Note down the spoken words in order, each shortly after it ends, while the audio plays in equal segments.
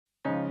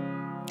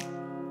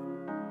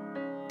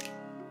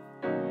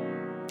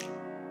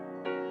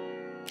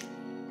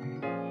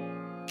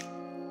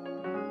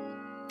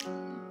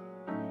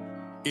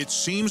It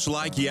seems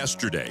like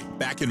yesterday,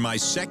 back in my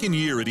second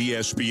year at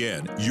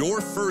ESPN, your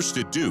first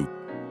at Duke,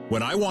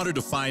 when I wanted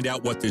to find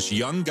out what this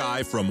young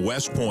guy from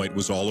West Point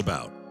was all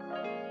about.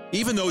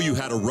 Even though you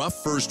had a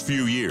rough first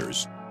few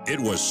years, it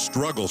was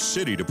struggle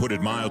city, to put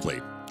it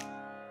mildly.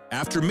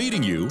 After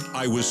meeting you,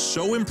 I was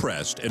so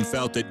impressed and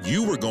felt that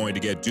you were going to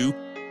get Duke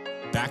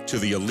back to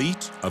the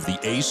elite of the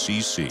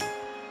ACC.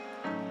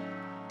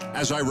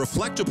 As I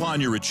reflect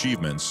upon your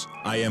achievements,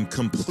 I am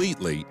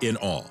completely in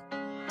awe.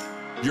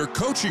 Your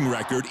coaching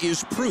record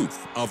is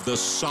proof of the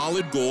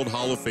solid gold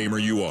Hall of Famer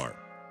you are.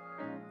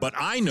 But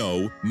I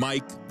know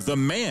Mike the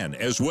man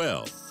as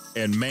well,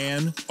 and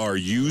man, are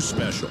you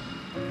special.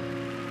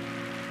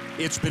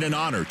 It's been an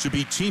honor to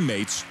be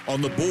teammates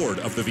on the board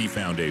of the V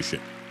Foundation,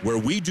 where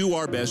we do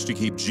our best to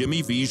keep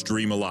Jimmy V's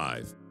dream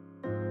alive.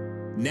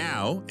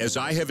 Now, as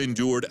I have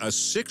endured a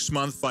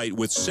 6-month fight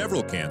with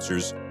several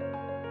cancers,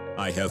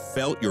 I have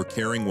felt your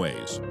caring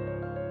ways.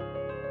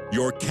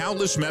 Your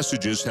countless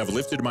messages have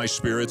lifted my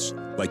spirits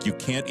like you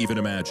can't even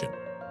imagine.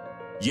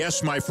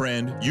 Yes, my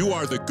friend, you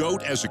are the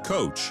GOAT as a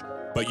coach,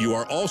 but you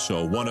are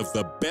also one of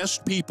the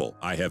best people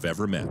I have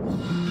ever met.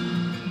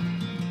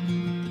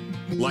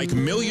 Like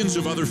millions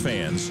of other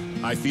fans,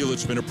 I feel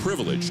it's been a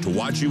privilege to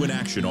watch you in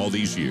action all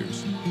these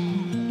years.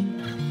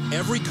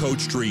 Every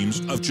coach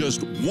dreams of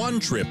just one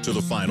trip to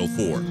the Final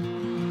Four.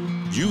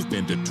 You've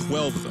been to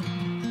 12 of them.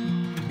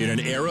 In an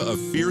era of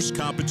fierce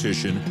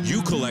competition,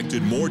 you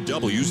collected more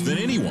W's than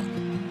anyone.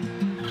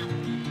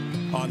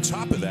 On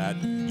top of that,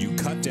 you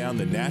cut down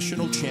the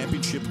national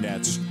championship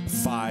nets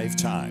 5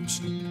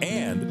 times.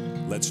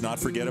 And let's not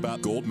forget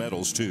about gold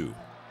medals, too.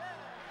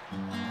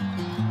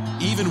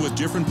 Even with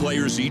different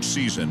players each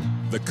season,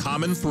 the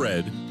common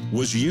thread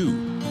was you.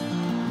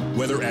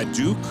 Whether at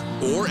Duke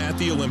or at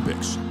the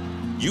Olympics,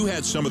 you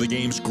had some of the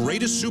game's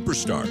greatest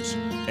superstars,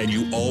 and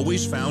you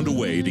always found a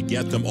way to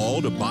get them all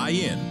to buy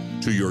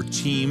in to your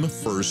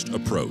team-first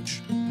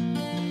approach.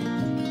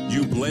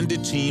 You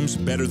blended teams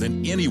better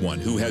than anyone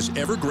who has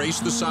ever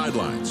graced the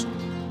sidelines,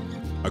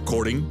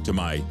 according to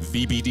my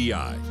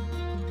VBDI.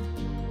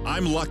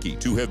 I'm lucky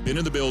to have been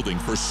in the building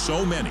for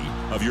so many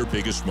of your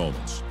biggest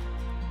moments.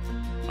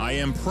 I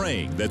am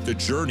praying that the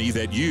journey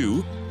that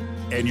you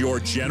and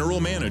your general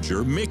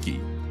manager, Mickey,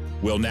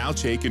 will now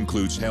take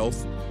includes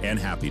health and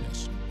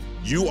happiness.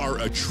 You are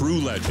a true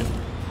legend.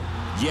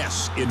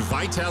 Yes, in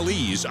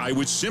Vitale's, I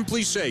would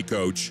simply say,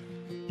 Coach,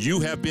 you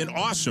have been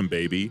awesome,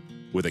 baby,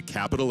 with a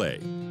capital A.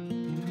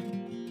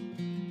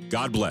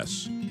 God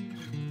bless,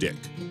 Dick.